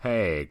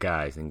Hey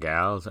guys and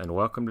gals, and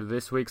welcome to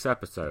this week's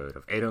episode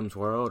of Adam's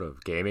World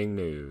of Gaming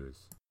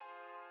News.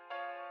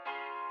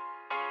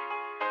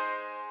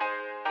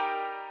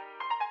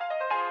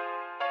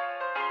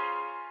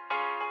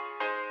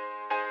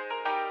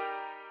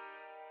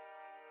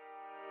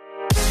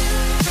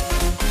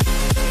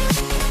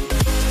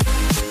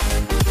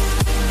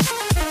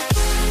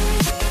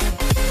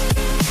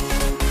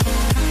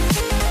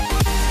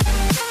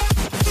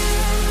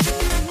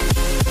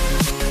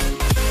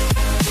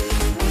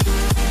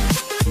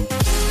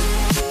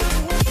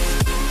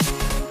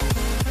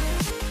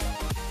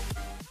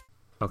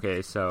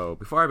 Okay, so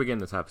before I begin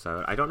this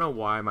episode, I don't know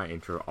why my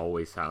intro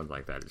always sounds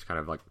like that. It just kind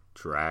of like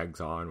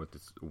drags on with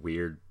this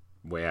weird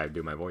way I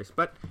do my voice.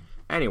 But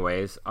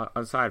anyways,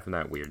 aside from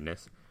that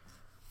weirdness,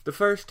 the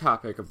first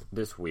topic of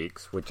this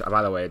week's, which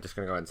by the way, I'm just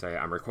going to go ahead and say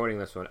I'm recording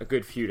this one a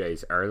good few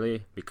days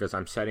early because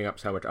I'm setting up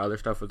so much other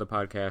stuff with the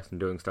podcast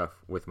and doing stuff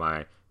with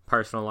my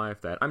personal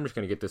life that I'm just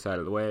going to get this out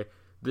of the way.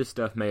 This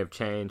stuff may have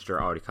changed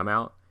or already come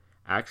out.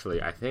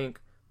 Actually, I think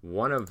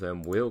one of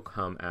them will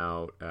come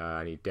out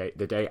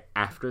the day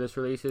after this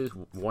releases.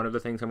 One of the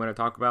things I'm going to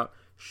talk about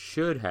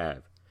should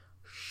have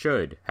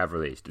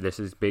released. This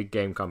is big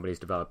game companies,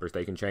 developers.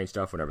 They can change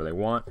stuff whenever they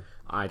want.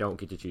 I don't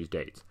get to choose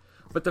dates.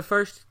 But the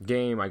first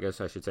game, I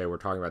guess I should say, we're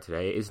talking about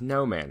today is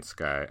No Man's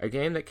Sky, a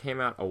game that came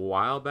out a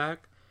while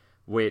back,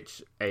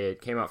 which it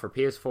came out for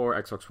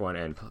PS4, Xbox One,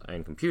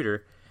 and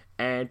computer,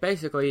 and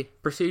basically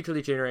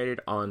procedurally generated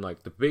on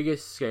like the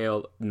biggest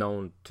scale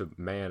known to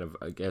man, of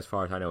as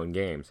far as I know, in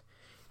games.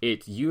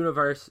 It's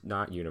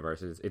not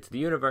universes. It's the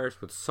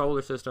universe with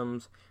solar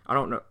systems. I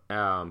don't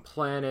know,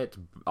 planets,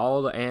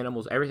 all the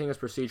animals. Everything is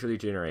procedurally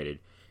generated,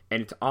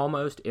 and it's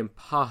almost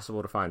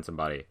impossible to find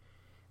somebody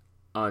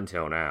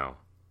until now.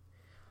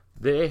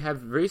 They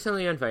have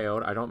recently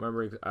unveiled. I don't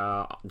remember.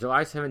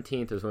 July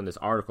 17th is when this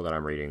article that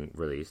I'm reading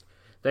released.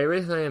 They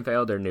recently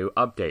unveiled their new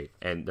update,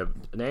 and the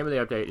name of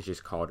the update is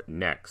just called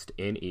Next.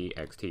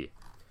 N-E-X-T.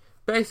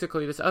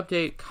 Basically, this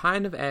update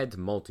kind of adds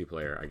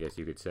multiplayer, I guess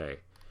you could say.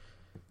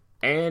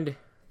 And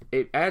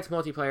it adds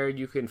multiplayer.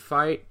 You can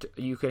fight,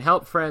 you can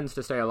help friends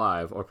to stay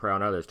alive or prey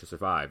on others to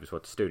survive, is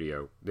what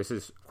this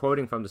is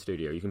quoting from the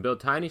studio. You can build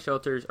tiny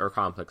shelters or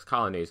complex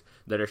colonies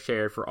that are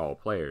shared for all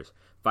players.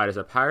 Fight as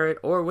a pirate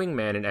or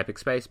wingman in epic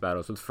space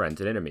battles with friends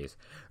and enemies.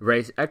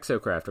 Race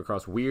exocraft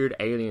across weird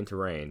alien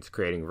terrains,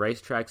 creating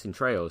racetracks and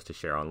trails to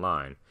share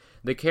online.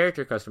 The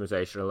character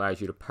customization allows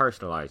you to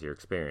personalize your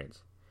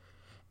experience.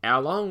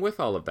 Along with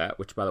all of that,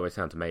 which by the way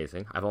sounds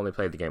amazing, I've only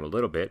played the game a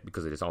little bit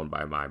because it is owned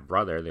by my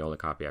brother, the only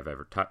copy I've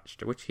ever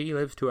touched, which he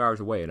lives 2 hours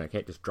away and I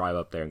can't just drive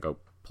up there and go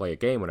play a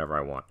game whenever I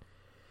want.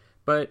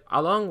 But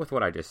along with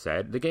what I just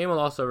said, the game will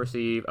also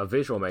receive a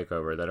visual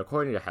makeover that,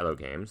 according to Hello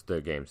Games, the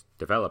game's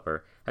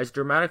developer, has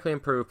dramatically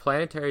improved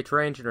planetary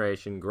terrain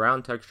generation,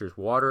 ground textures,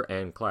 water,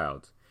 and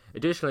clouds.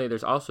 Additionally,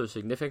 there's also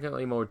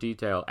significantly more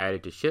detail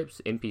added to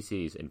ships,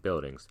 NPCs, and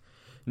buildings.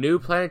 New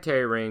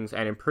planetary rings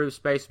and improved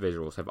space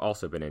visuals have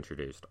also been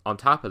introduced. On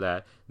top of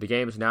that, the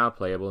game is now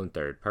playable in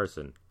third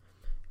person.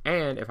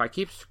 And if I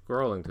keep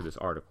scrolling through this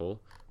article,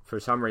 for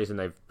some reason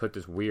they've put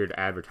this weird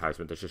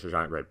advertisement that's just a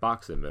giant red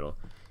box in the middle.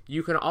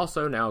 You can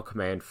also now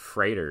command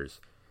freighters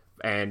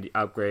and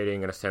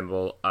upgrading and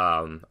assemble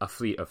a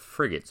fleet of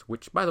frigates,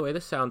 which, by the way,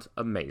 this sounds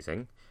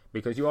amazing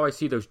because you always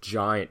see those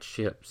giant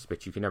ships,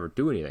 but you can never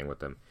do anything with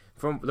them.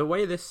 From the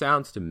way this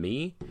sounds to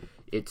me,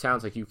 it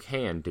sounds like you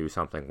can do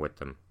something with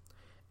them.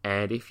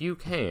 And if you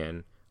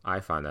can, I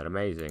find that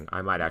amazing.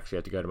 I might actually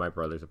have to go to my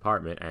brother's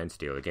apartment and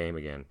steal the game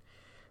again.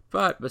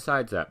 But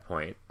besides that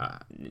point,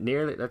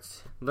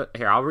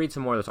 here, I'll read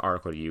some more of this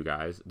article to you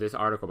guys. This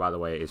article, by the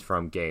way, is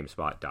from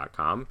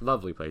GameSpot.com.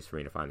 Lovely place for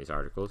me to find these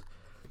articles.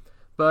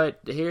 But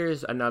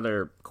here's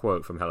another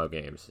quote from Hello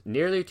Games.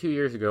 Nearly 2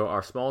 years ago,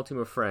 our small team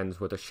of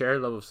friends with a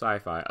shared love of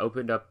sci-fi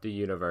opened up the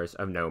universe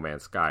of No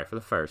Man's Sky for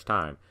the first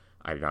time.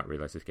 I did not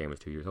realize this game was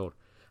 2 years old.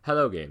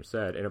 Hello Games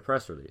said in a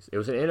press release. It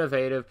was an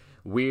innovative,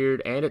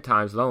 weird, and at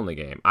times lonely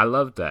game. I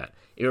loved that.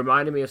 It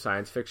reminded me of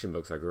science fiction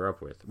books I grew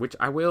up with, which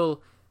I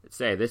will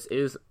say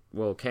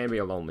can be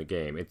a lonely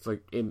game. It's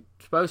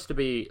supposed to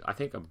be, I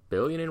think,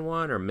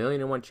 1,000,000,001 or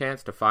 1,000,001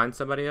 chance to find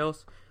somebody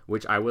else,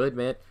 which I will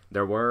admit,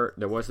 there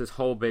was this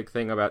whole big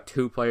thing about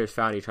 2 players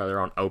found each other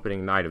on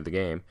opening night of the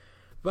game.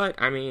 But,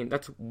 I mean,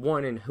 that's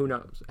one in who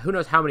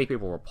knows how many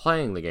people were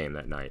playing the game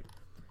that night.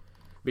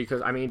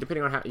 Because, I mean,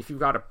 depending on if you've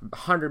got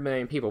 100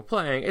 million people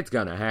playing, it's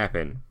gonna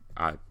happen.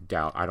 I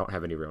doubt. I don't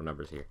have any real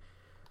numbers here.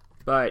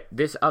 But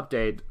this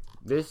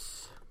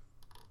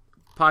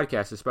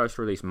podcast is supposed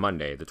to release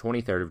Monday, the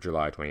 23rd of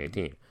July,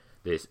 2018.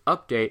 This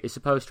update is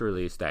supposed to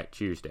release that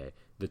Tuesday,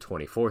 the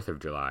 24th of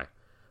July.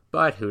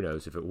 But who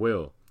knows if it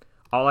will.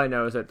 All I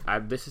know is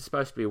that this is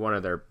supposed to be one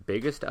of their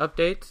biggest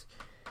updates,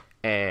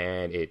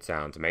 and it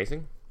sounds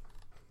amazing.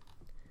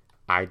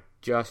 I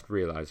just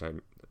realized I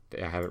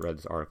haven't read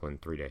this article in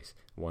 3 days.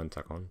 1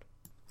 second.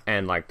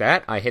 And like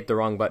that, I hit the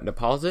wrong button to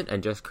pause it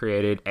and just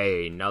created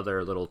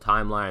another little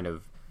timeline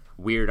of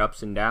weird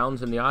ups and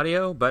downs in the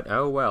audio. But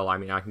oh well, I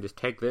mean, I can just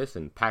take this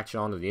and patch it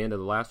on to the end of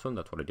the last one.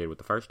 That's what I did with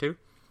the first two.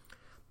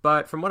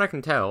 But from what I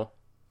can tell,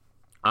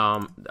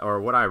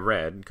 or what I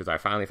read, because I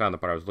finally found the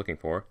part I was looking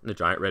for, the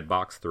giant red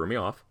box threw me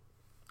off.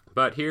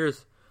 But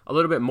here's a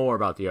little bit more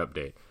about the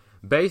update.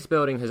 Base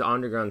building has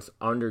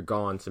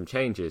undergone some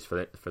changes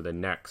for the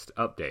next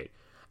update,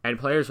 and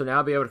players will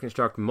now be able to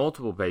construct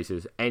multiple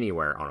bases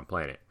anywhere on a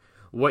planet.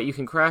 What you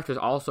can craft is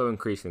also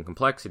increased in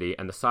complexity,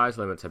 and the size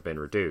limits have been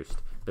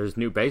reduced. There's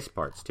new base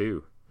parts,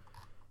 too,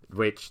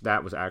 which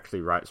that was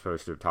actually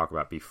supposed to talk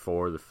about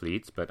before the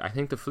fleets, but I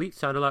think the fleets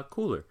sound a lot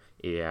cooler.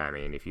 Yeah, I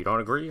mean, if you don't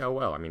agree, oh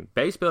well. I mean,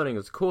 base building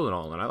is cool and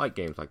all, and I like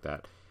games like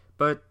that.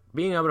 But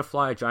being able to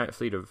fly a giant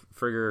fleet of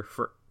frigates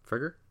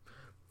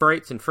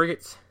and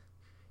frigates,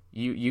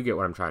 you get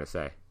what I'm trying to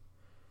say.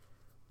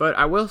 But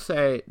I will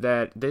say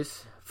that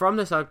from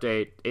this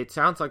update, it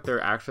sounds like they're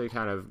actually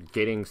kind of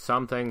getting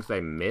some things they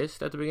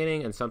missed at the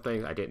beginning and some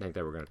things I didn't think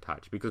they were going to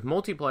touch. Because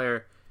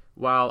multiplayer,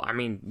 well, I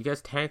mean,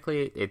 yes,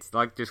 technically, it's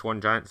like just one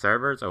giant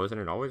server, so isn't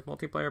it always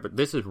multiplayer? But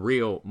this is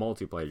real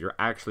multiplayer. You're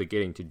actually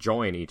getting to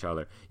join each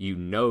other. You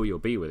know you'll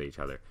be with each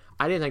other.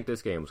 I didn't think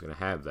this game was going to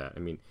have that. I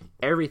mean,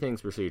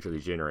 everything's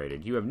procedurally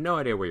generated. You have no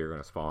idea where you're going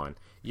to spawn.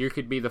 You're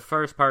going to be the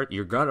first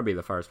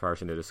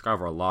person to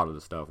discover a lot of the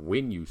stuff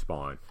when you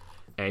spawn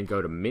and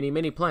go to many,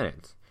 many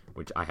planets,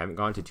 which I haven't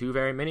gone to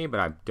very many,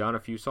 but I've done a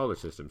few solar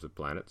systems of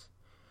planets.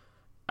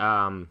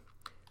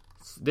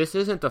 This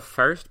isn't the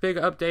first big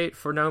update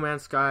for No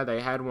Man's Sky.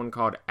 They had one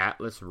called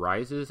Atlas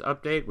Rises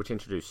update, which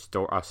introduced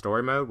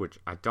story mode, which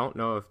I don't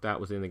know if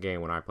that was in the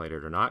game when I played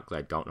it or not, because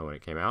I don't know when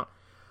it came out.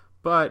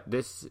 But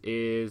this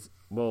does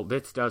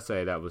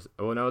say that was,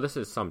 this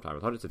is sometime. I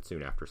thought it said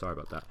soon after. Sorry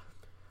about that.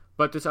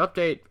 But this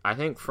update, I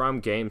think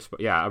from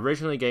GameSpot,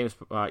 originally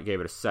GameSpot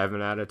gave it a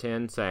 7 out of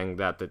 10, saying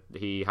that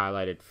he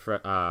highlighted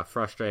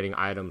frustrating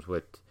items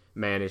with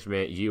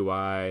management,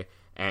 UI,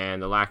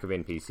 and the lack of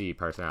NPC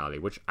personality,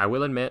 which I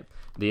will admit,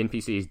 the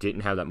NPCs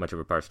didn't have that much of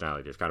a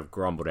personality. They just kind of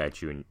grumbled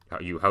at you, and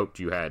you hoped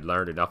you had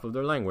learned enough of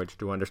their language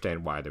to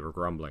understand why they were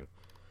grumbling.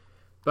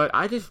 But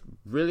I just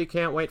really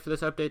can't wait for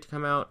this update to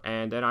come out,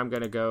 and then I'm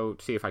going to go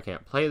see if I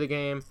can't play the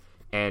game,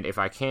 and if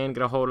I can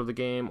get a hold of the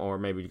game, or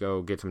maybe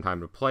go get some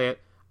time to play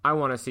it, I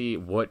want to see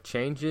what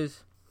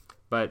changes.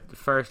 But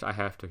first, I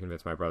have to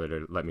convince my brother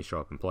to let me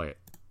show up and play it.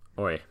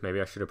 Maybe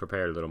I should have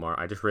prepared a little more.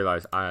 I just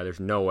realized there's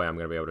no way I'm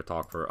going to be able to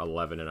talk for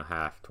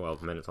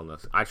 12 minutes on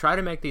this. I try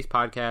to make these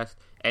podcasts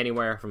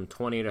anywhere from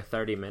 20 to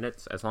 30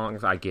 minutes. As long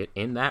as I get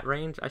in that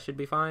range, I should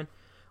be fine.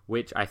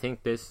 Which I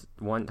think this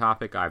one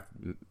topic I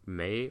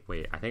think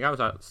I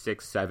was at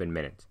 6-7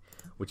 minutes,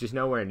 which is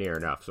nowhere near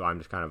enough. So I'm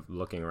just kind of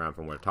looking around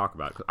for what to talk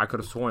about. I could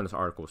have sworn this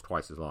article was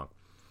twice as long.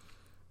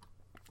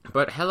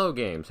 But Hello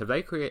Games,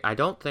 I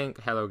don't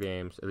think Hello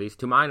Games, at least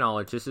to my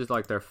knowledge, this is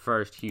like their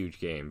first huge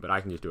game, but I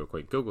can just do a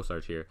quick Google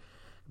search here.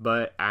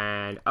 So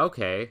I'm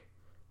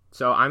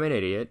an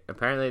idiot.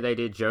 Apparently they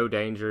did Joe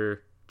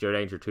Danger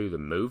 2, the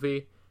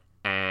movie,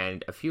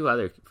 and a few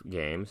other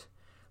games.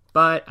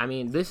 But, I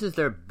mean, this is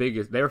their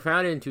biggest, they were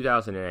founded in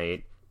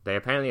 2008. They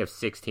apparently have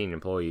 16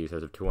 employees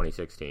as of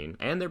 2016,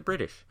 and they're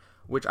British,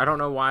 which I don't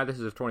know why this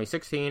is of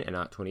 2016 and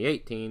not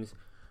 2018,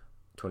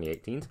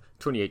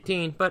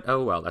 but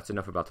oh well, that's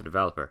enough about the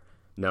developer.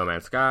 No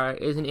Man's Sky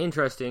is an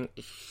interesting,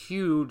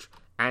 huge,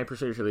 and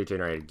procedurally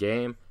generated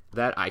game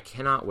that I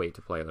cannot wait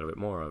to play a little bit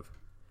more of.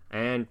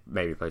 And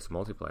maybe play some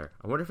multiplayer.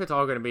 I wonder if it's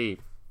all going to be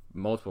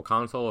multiple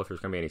console, or if there's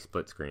going to be any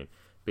split screen.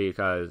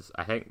 Because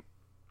I think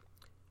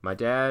my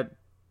dad,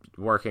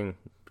 working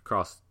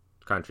across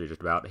country just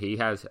about, he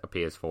has a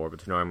PS4, but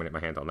there's no way I'm going to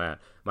get my hands on that.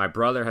 My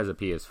brother has a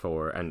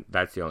PS4, and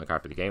that's the only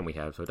copy of the game we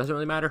have, so it doesn't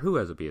really matter who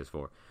has a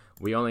PS4.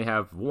 We only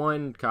have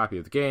one copy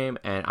of the game,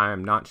 and I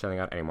am not shelling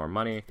out any more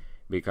money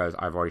because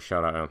I've already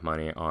shelled out enough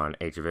money on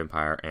Age of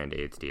Empire and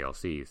its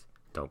DLCs.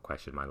 Don't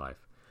question my life.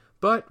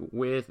 But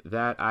with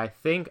that, I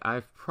think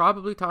I've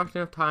probably talked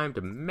enough time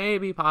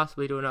to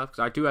possibly do enough,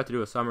 because I do have to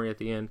do a summary at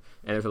the end,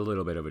 and there's a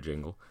little bit of a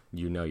jingle.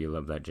 You know you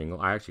love that jingle.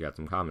 I actually got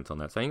some comments on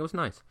that saying it was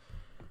nice.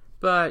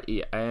 But,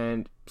 yeah,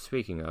 and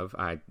speaking of,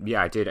 I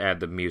did add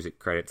the music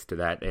credits to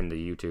that in the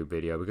YouTube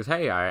video, because,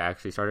 hey, I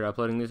actually started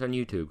uploading this on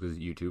YouTube, because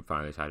YouTube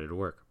finally decided to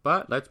work.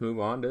 But let's move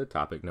on to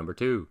topic number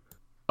 2.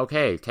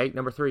 Okay, take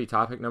number 3,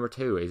 topic number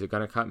 2. Is it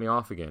going to cut me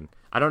off again?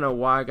 I don't know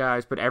why,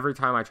 guys, but every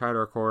time I try to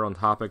record on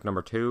topic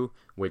number 2,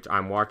 which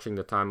I'm watching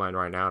the timeline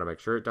right now to make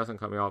sure it doesn't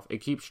cut me off, it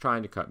keeps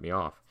trying to cut me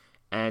off.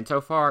 And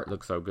so far, it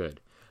looks so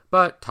good.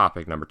 But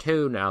topic number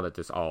 2, now that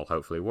this all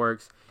hopefully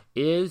works,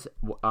 is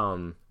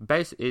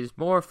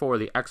more for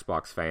the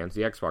Xbox fans,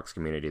 the Xbox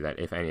community, that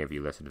if any of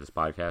you listen to this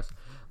podcast.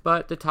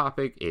 But the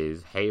topic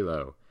is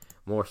Halo.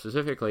 More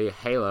specifically,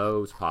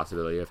 Halo's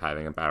possibility of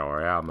having a Battle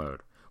Royale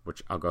mode,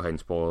 which I'll go ahead and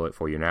spoil it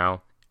for you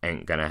now.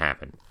 Ain't gonna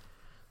happen.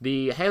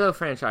 The Halo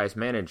franchise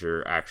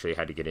manager actually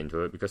had to get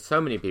into it because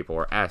so many people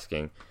were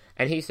asking,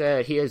 and he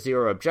said he has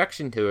zero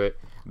objection to it.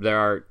 There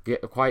are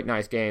quite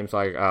nice games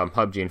like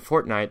PUBG and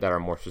Fortnite that are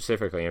more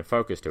specifically in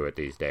focus to it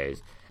these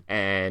days,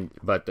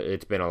 but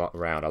it's been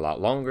around a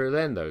lot longer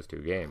than those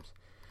two games.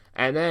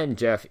 And then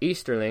Jeff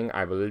Easterling,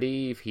 I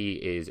believe he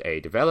is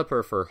a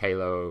developer for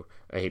Halo.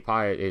 He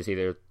probably is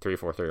either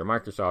 343 or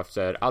Microsoft,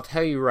 said, I'll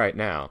tell you right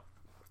now,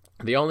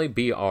 the only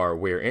BR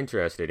we're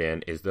interested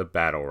in is the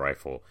battle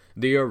rifle,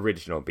 the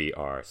original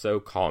BR, so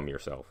calm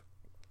yourself.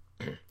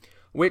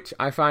 Which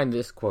I find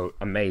this quote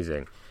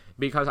amazing,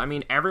 because, I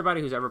mean,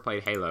 everybody who's ever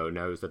played Halo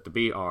knows that the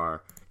BR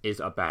is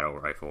a battle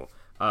rifle.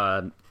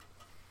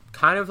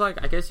 Kind of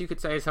like, I guess you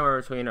could say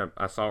somewhere between an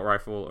assault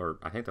rifle, or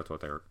I think that's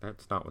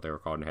not what they were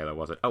called in Halo,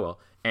 was it? Oh well,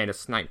 and a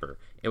sniper.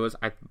 It was,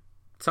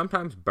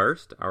 sometimes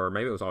burst, or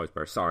maybe it was always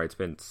burst. Sorry, it's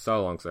been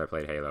so long since I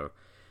played Halo.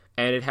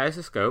 And it has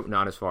a scope,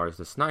 not as far as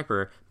the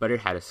sniper, but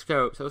it had a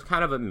scope, so it was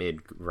kind of a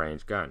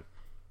mid-range gun.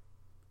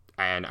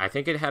 And I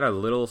think it had a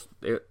little...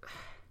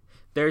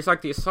 there's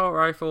like the assault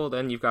rifle,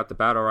 then you've got the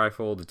battle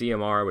rifle, the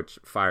DMR, which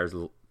fires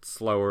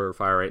slower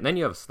fire rate, and then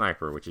you have a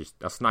sniper, which is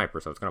a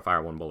sniper, so it's going to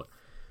fire one bullet.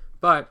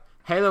 But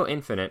Halo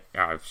Infinite,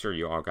 I'm sure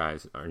you all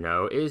guys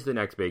know, is the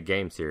next big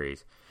game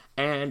series.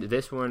 And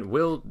this one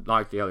will,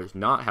 like the others,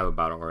 not have a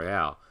battle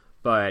royale.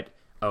 But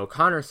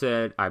O'Connor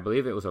said, I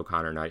believe it was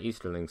O'Connor, not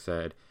Easterling,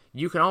 said,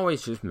 you can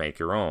always just make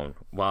your own.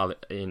 While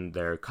in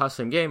their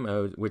custom game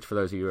mode, which for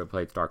those of you who have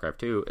played StarCraft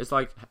 2, is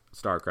like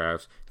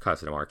StarCraft's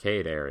custom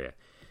arcade area.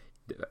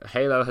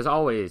 Halo has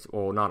always,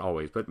 well, not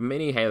always, but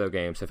many Halo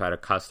games have had a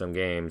custom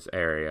games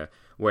area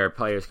where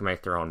players can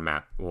make their own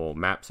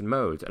maps and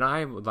modes. And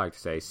I would like to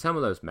say some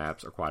of those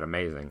maps are quite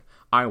amazing.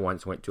 I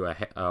once went to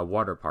a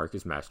water park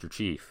as Master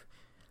Chief.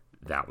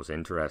 That was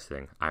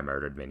interesting. I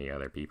murdered many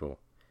other people.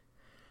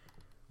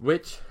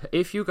 Which,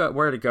 if you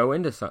were to go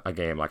into a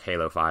game like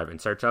Halo 5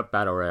 and search up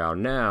Battle Royale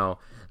now,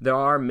 there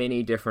are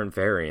many different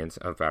variants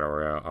of Battle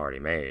Royale already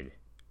made.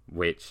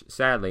 Which,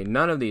 sadly,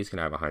 none of these can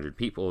have 100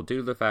 people due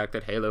to the fact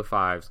that Halo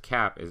 5's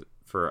cap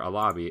for a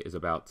lobby is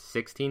about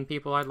 16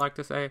 people, I'd like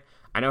to say.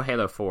 I know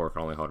Halo 4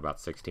 can only hold about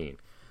 16.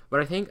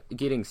 But I think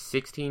getting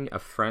 16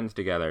 of friends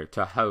together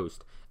to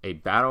host a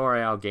Battle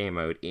Royale game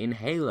mode in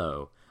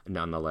Halo,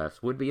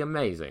 nonetheless, would be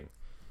amazing.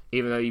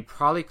 Even though you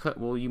probably could,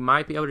 well, you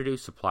might be able to do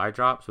supply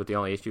drops, but the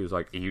only issue is,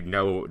 like, you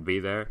know it would be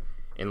there.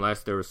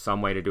 Unless there was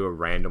some way to do a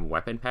random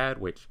weapon pad,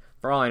 which,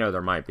 for all I know,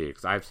 there might be,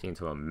 because I've seen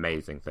some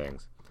amazing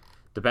things.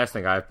 The best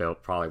thing I've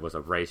built probably was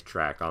a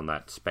racetrack on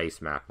that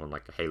space map on,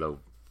 like, Halo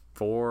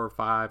 4 or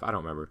 5, I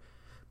don't remember.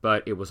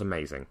 But it was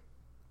amazing.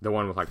 The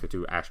one with, like, the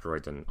 2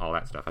 asteroids and all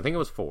that stuff. I think it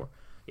was 4.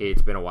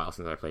 It's been a while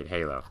since I played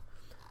Halo.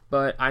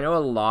 But I know a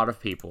lot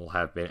of people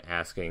have been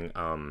asking,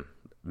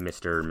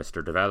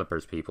 Mr.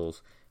 Developers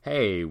peoples,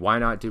 hey, why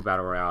not do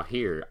Battle Royale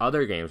here?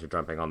 Other games are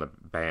jumping on the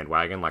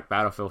bandwagon, like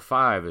Battlefield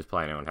 5 is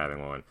planning on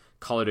having one.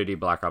 Call of Duty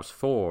Black Ops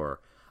 4.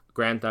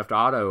 Grand Theft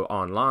Auto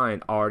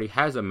Online already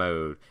has a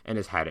mode and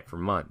has had it for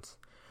months.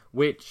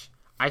 Which,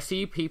 I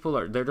see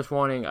people, they're just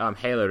wanting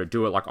Halo to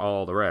do it like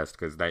all the rest,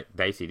 because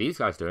they see these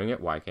guys doing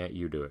it, why can't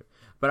you do it?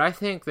 But I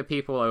think the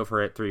people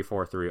over at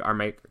 343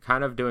 are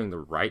kind of doing the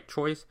right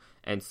choice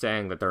and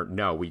saying that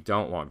no, we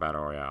don't want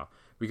Battle Royale.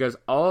 Because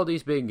all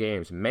these big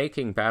games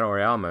making Battle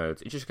Royale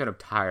modes, it's just going to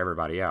tire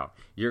everybody out.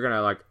 You're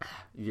going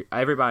to,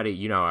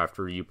 everybody,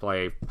 after you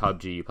play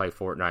PUBG, you play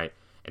Fortnite,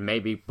 and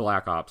maybe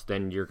Black Ops,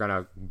 then you're going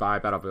to buy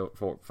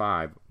Battlefield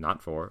 5,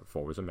 not 4,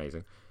 4 was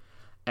amazing,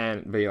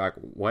 and be like,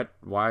 what?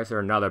 Why is there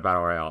another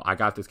Battle Royale? I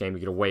got this game to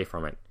get away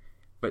from it.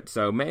 But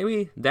so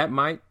maybe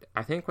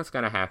I think what's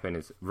going to happen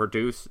is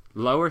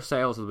lower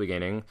sales at the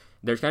beginning.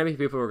 There's going to be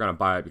people who are going to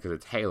buy it because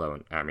it's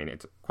Halo. I mean,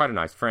 it's quite a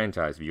nice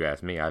franchise if you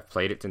ask me. I've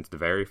played it since the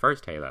very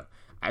first Halo.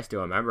 I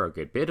still remember a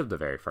good bit of the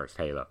very first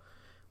Halo.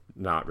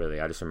 Not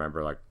really. I just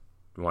remember, like,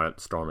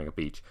 storming a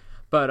beach.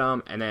 But,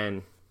 and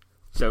then,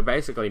 so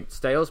basically,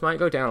 sales might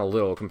go down a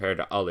little compared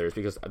to others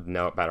because,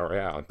 no, Battle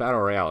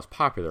Royale is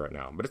popular right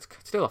now, but it's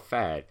still a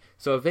fad.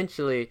 So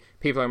eventually,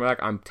 people are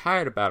like, I'm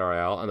tired of Battle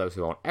Royale, and those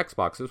who own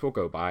Xboxes will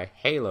go buy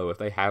Halo if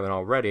they haven't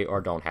already or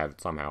don't have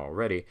it somehow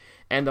already,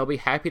 and they'll be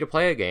happy to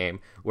play a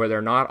game where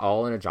they're not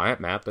all in a giant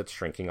map that's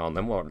shrinking on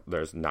them while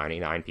there's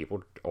 99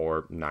 people,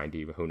 or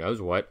 90, who knows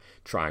what,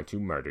 trying to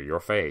murder your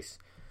face.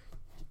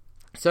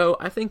 So,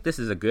 I think this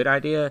is a good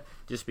idea,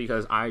 just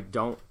because I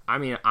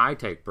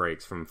take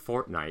breaks from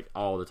Fortnite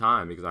all the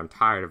time, because I'm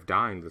tired of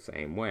dying the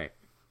same way.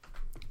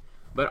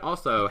 But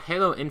also,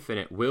 Halo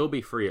Infinite will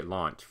be free at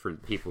launch for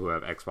people who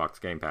have Xbox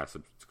Game Pass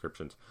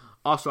subscriptions.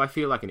 Also, I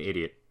feel like an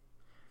idiot.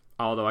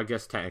 Although, I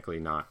guess technically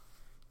not.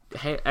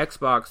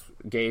 Xbox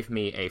gave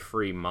me a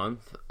free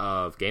month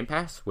of Game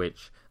Pass,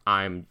 which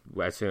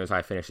as soon as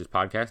I finish this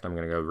podcast, I'm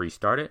going to go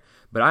restart it.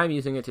 But I'm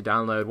using it to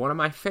download one of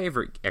my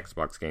favorite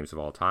Xbox games of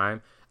all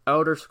time,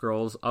 Elder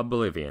Scrolls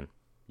Oblivion.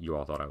 You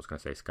all thought I was going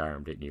to say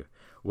Skyrim, didn't you?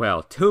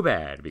 Well, too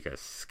bad, because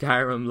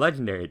Skyrim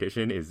Legendary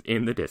Edition is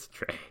in the disc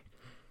tray.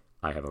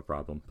 I have a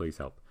problem. Please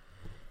help.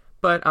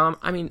 But,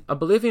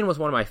 Oblivion was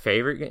one of my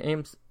favorite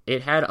games.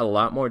 It had a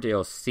lot more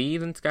DLC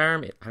than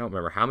Skyrim. I don't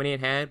remember how many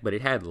it had, but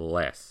it had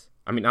less.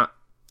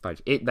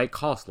 They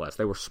cost less.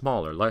 They were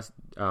smaller, less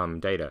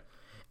data.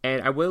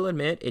 And I will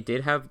admit, it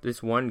did have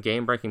this one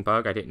game-breaking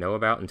bug I didn't know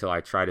about until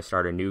I tried to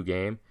start a new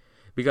game.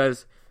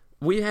 Because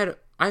we had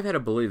I've had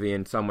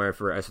Oblivion somewhere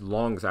for as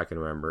long as I can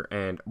remember,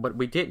 and what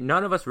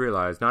none of us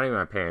realized, not even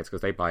my parents, because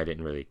they probably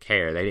didn't really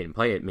care, they didn't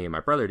play it, me and my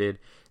brother did,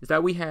 is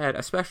that we had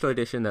a special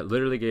edition that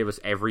literally gave us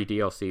every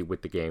DLC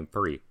with the game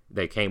free.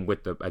 They came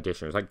with the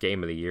edition. It was like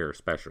Game of the Year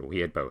special. We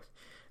had both.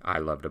 I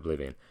loved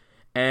Oblivion.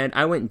 And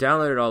I went and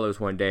downloaded all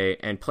those one day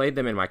and played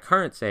them in my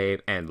current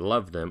save and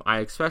loved them. I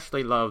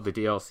especially love the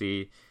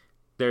DLC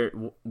there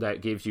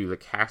that gives you the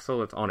castle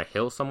that's on a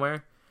hill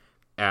somewhere.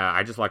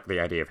 I just like the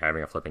idea of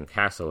having a flipping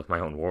castle with my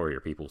own warrior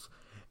peoples.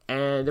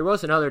 And there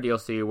was another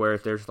DLC where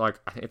there's like,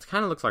 it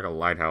kind of looks like a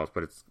lighthouse,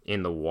 but it's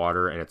in the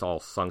water and it's all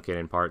sunken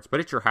in parts. But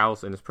it's your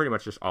house and it's pretty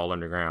much just all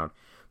underground.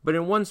 But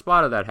in one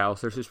spot of that house,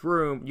 there's this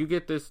room. You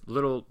get this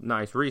little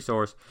nice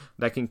resource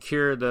that can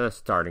cure the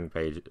starting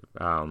page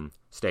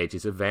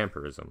stages of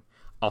vampirism.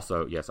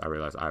 Also, yes, I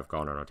realize I've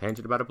gone on a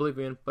tangent about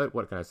Oblivion, but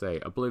what can I say?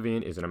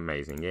 Oblivion is an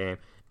amazing game,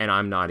 and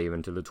I'm not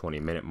even to the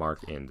 20-minute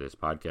mark in this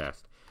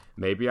podcast.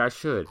 Maybe I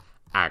should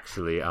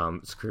actually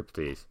script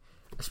these.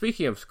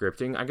 Speaking of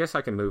scripting, I guess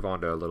I can move on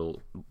to a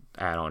little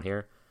add-on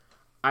here.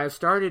 I've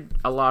started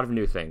a lot of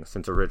new things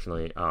since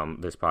originally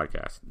this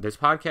podcast. This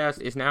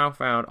podcast is now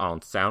found on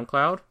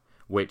SoundCloud,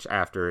 which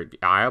after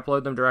I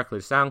upload them directly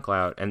to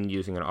SoundCloud and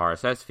using an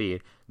RSS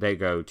feed, they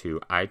go to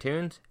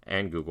iTunes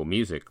and Google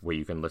Music, where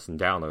you can listen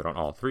download on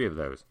all three of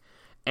those.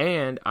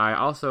 And I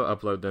also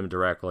upload them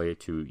directly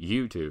to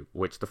YouTube,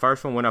 which the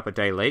first one went up a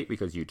day late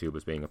because YouTube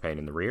was being a pain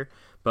in the rear.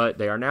 But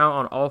they are now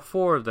on all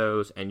four of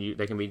those, and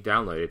they can be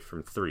downloaded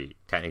from three.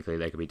 Technically,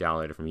 they can be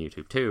downloaded from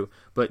YouTube too,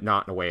 but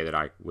not in a way that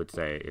I would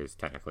say is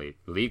technically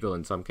legal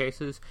in some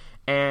cases.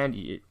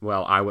 And,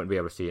 well, I wouldn't be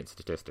able to see it in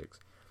statistics.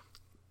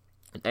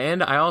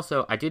 And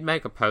I did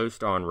make a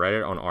post on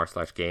Reddit on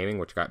r/gaming,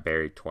 which got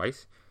buried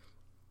twice.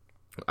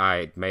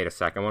 I made a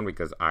second one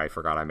because I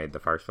forgot I made the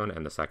first one,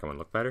 and the second one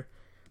looked better.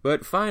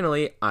 But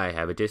finally, I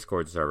have a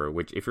Discord server,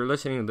 which if you're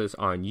listening to this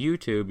on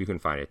YouTube, you can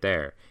find it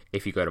there.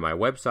 If you go to my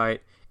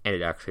website, and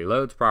it actually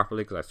loads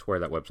properly, because I swear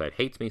that website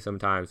hates me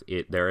sometimes,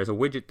 there is a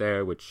widget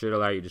there, which should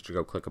allow you just to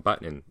go click a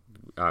button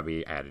and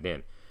be added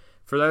in.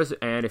 For those,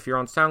 and if you're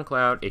on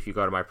SoundCloud, if you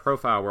go to my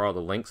profile where all the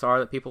links are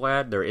that people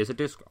add, there is a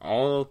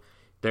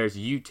there's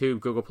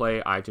YouTube, Google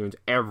Play, iTunes,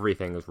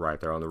 everything is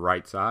right there on the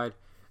right side.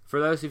 For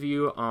those of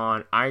you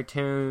on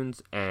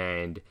iTunes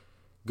and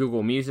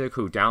Google Music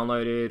who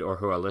downloaded or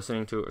who are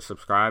listening to it,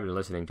 subscribed and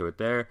listening to it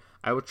there,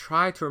 I will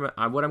try to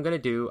remember what I'm going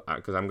to do,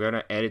 because I'm going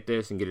to edit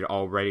this and get it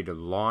all ready to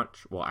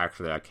launch. Well,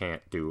 actually, I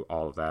can't do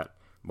all of that.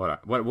 What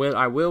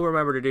I will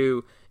remember to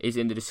do is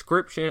in the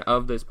description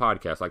of this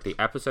podcast, like the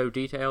episode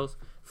details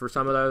for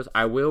some of those,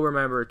 I will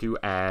remember to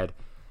add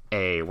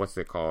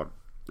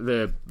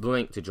the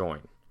link to join.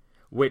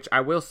 Which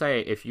I will say,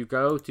 if you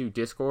go to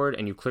Discord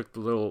and you click the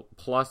little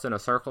plus and a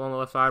circle on the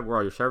left side where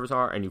all your servers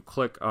are, and you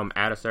click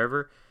add a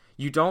server,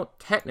 you don't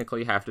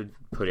technically have to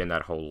put in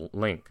that whole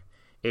link.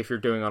 If you're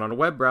doing it on a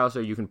web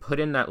browser, you can put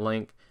in that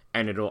link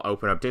and it'll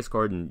open up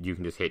Discord and you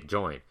can just hit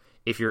join.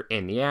 If you're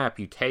in the app,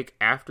 you take,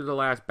 after the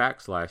last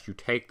 / you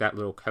take that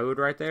little code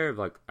right there of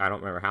like, I don't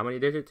remember how many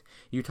digits,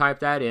 you type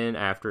that in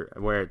after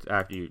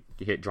you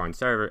hit join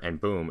server, and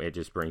boom, it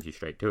just brings you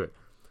straight to it.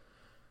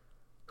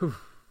 Whew.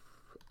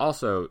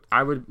 Also,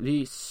 I would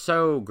be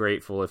so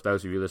grateful if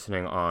those of you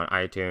listening on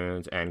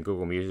iTunes and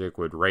Google Music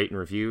would rate and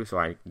review.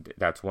 So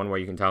that's one way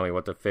you can tell me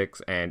what to fix.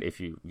 And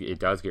if it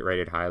does get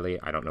rated highly,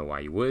 I don't know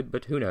why you would,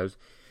 but who knows,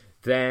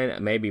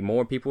 then maybe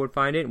more people would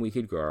find it and we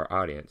could grow our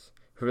audience.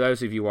 For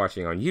those of you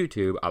watching on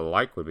YouTube, a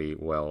like would be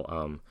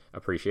well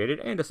appreciated,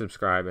 and a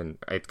subscribe. And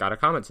it's got a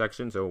comment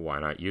section, so why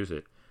not use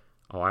it?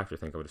 Oh, I have to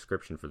think of a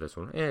description for this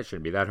one. It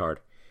shouldn't be that hard.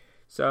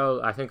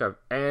 So I think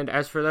and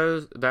as for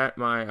those, that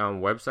my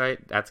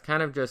website, that's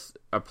kind of just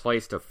a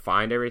place to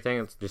find everything.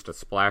 It's just a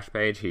splash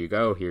page. Here you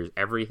go. Here's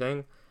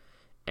everything.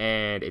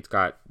 And it's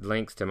got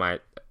links to my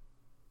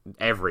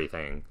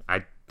everything.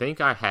 I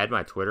think I had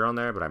my Twitter on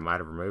there, but I might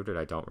have removed it.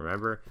 I don't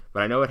remember.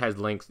 But I know it has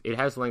links. It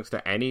has links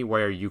to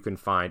anywhere you can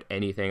find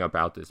anything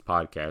about this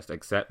podcast,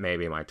 except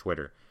maybe my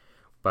Twitter.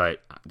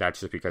 But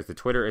that's just because the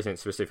Twitter isn't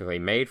specifically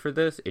made for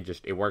this.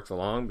 It works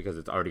along because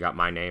it's already got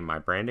my name, my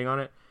branding on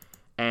it.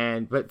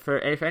 But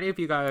if any of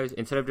you guys,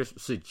 instead of just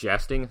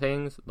suggesting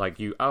things like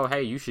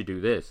hey, you should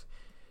do this,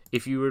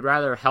 if you would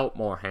rather help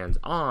more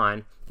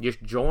hands-on,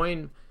 just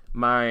join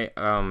my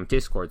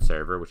Discord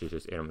server, which is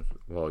just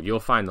you'll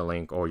find the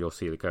link or you'll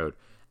see the code,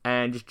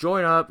 and just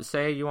join up,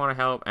 say you want to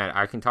help, and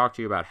I can talk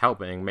to you about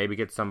helping, maybe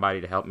get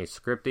somebody to help me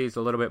script these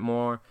a little bit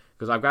more,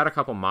 because I've got a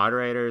couple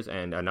moderators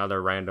and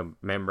another random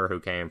member who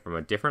came from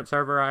a different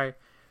server I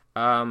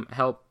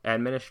help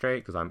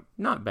administrate, because I'm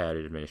not bad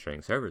at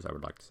administrating servers, I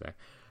would like to say.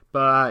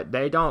 But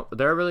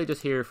they're really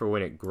just here for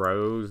when it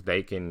grows,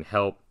 they can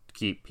help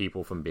keep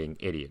people from being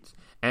idiots.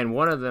 And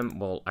one of them,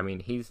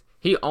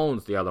 he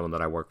owns the other one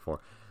that I work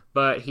for,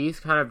 but he's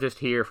kind of just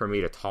here for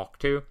me to talk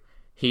to.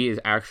 He is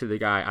actually the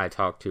guy I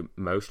talk to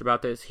most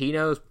about this. He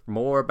knows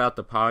more about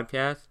the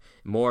podcast,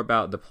 more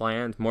about the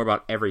plans, more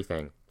about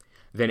everything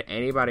than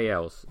anybody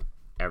else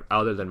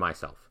other than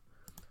myself.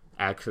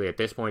 Actually, at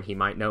this point, he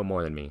might know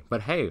more than me.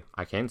 But hey,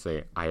 I can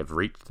say I have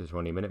reached the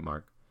 20-minute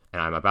mark.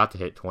 And I'm about to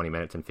hit 20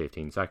 minutes and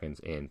 15 seconds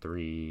in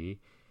 3,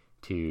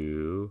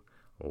 2,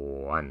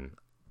 1.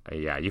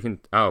 Yeah, you can...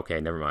 Oh,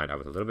 okay, never mind. I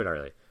was a little bit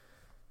early.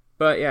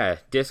 But yeah,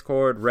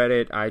 Discord,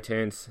 Reddit,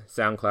 iTunes,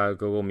 SoundCloud,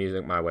 Google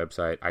Music, my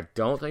website. I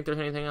don't think there's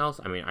anything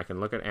else. I mean, I can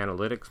look at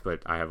analytics,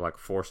 but I have like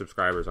 4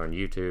 subscribers on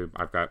YouTube.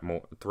 I've got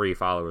 3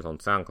 followers on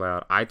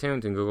SoundCloud.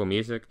 iTunes and Google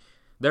Music,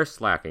 they're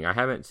slacking. I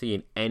haven't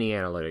seen any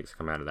analytics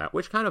come out of that,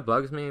 which kind of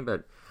bugs me,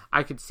 but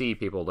I could see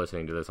people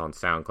listening to this on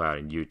SoundCloud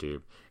and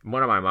YouTube.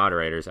 One of my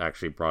moderators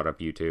actually brought up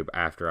YouTube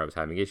after I was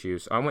having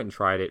issues, so I went and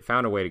tried it,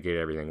 found a way to get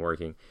everything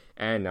working,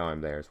 and now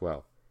I'm there as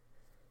well.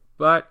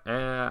 But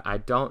I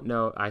don't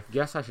know. I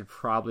guess I should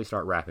probably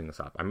start wrapping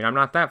this up. I mean, I'm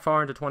not that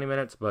far into 20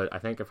 minutes, but I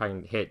think if I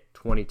can hit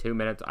 22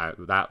 minutes,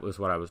 that was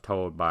what I was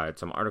told by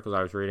some articles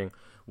I was reading,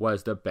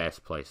 was the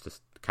best place, to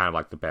kind of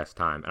like the best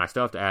time. And I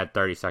still have to add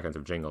 30 seconds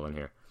of jingle in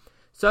here.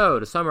 So,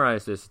 to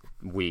summarize this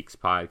week's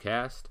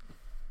podcast,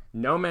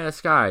 No Man's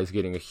Sky is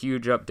getting a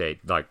huge update,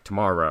 like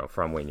tomorrow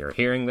from when you're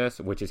hearing this,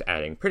 which is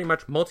adding pretty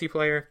much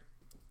multiplayer,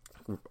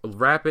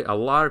 a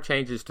lot of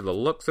changes to the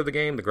looks of the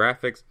game, the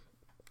graphics,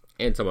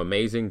 and some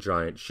amazing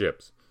giant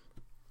ships.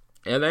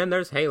 And then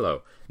there's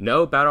Halo.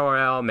 No Battle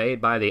Royale made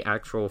by the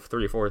actual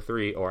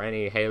 343 or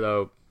any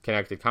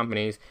Halo-connected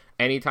companies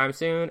anytime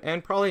soon,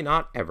 and probably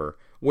not ever,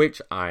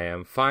 which I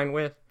am fine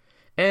with.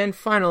 And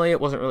finally,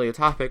 it wasn't really a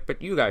topic,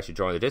 but you guys should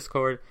join the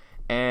Discord.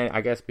 And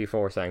I guess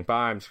before saying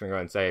bye, I'm just going to go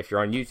ahead and say, if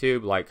you're on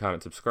YouTube, like,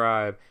 comment,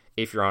 subscribe.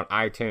 If you're on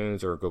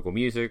iTunes or Google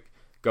Music,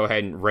 go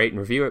ahead and rate and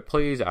review it,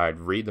 please.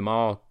 I'd read them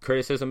all.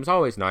 Criticism is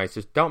always nice.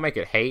 Just don't make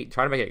it hate.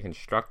 Try to make it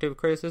constructive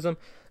criticism.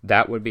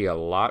 That would be a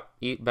lot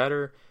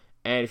better.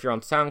 And if you're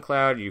on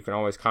SoundCloud, you can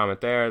always comment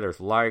there. There's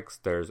likes.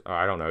 There's,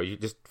 I don't know. You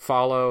just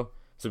follow,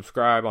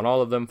 subscribe on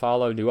all of them.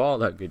 Follow, do all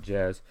that good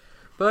jazz.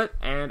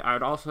 And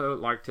I'd also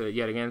like to,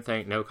 yet again,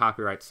 thank No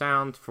Copyright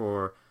Sounds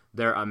for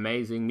their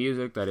amazing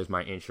music. That is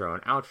my intro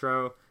and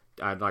outro.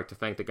 I'd like to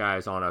thank the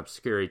guys on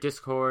Obscuri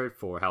Discord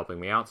for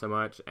helping me out so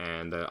much,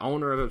 and the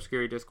owner of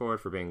Obscuri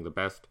Discord for being the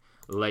best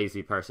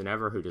lazy person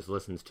ever who just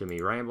listens to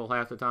me ramble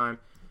half the time.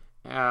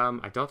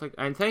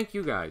 And thank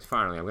you guys,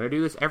 finally. I'm going to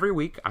do this every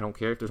week. I don't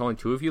care if there's only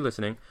 2 of you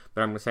listening,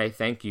 but I'm going to say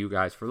thank you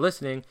guys for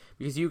listening,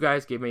 because you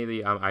guys give me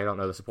the,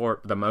 the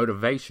support, the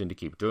motivation to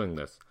keep doing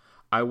this.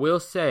 I will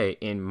say,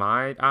 in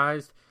my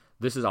eyes,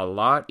 this is a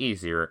lot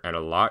easier and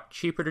a lot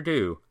cheaper to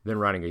do than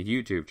running a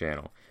YouTube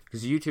channel,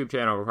 because a YouTube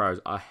channel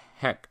requires a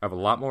heck of a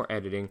lot more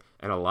editing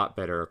and a lot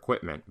better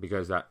equipment,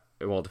 because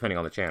depending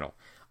on the channel.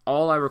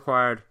 All I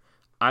required,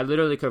 I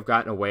literally could have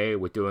gotten away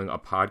with doing a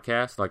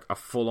podcast, like a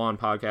full-on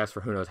podcast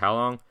for who knows how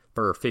long,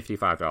 for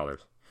 $55.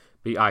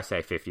 I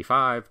say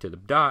 55 to the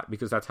dot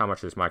because that's how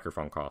much this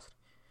microphone cost.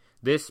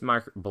 This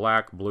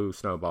black blue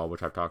Snowball,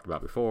 which I've talked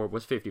about before,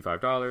 was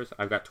 $55.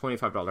 I've got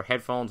 $25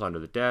 headphones under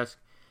the desk,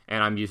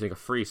 and I'm using a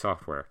free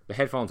software. The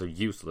headphones are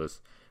useless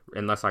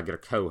unless I get a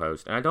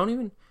co-host. And I don't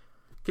even...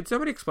 Could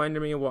somebody explain to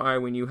me why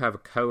when you have a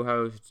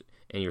co-host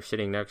and you're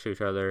sitting next to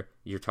each other,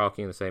 you're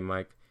talking in the same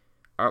mic?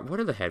 What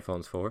are the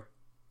headphones for?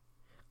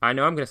 I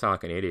know I'm going to sound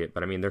like an idiot,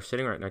 but I mean, they're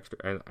sitting right next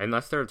to...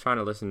 Unless they're trying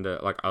to listen to,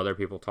 like, other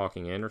people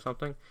talking in or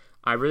something.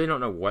 I really don't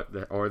know what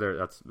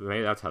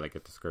maybe that's how they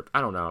get the script.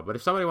 I don't know. But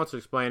if somebody wants to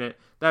explain it,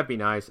 that'd be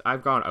nice.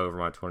 I've gone over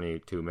my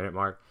 22-minute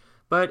mark.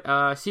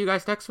 But see you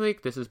guys next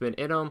week. This has been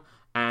Idom,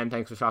 and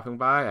thanks for stopping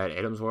by at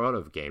Idom's World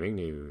of Gaming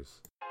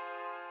News.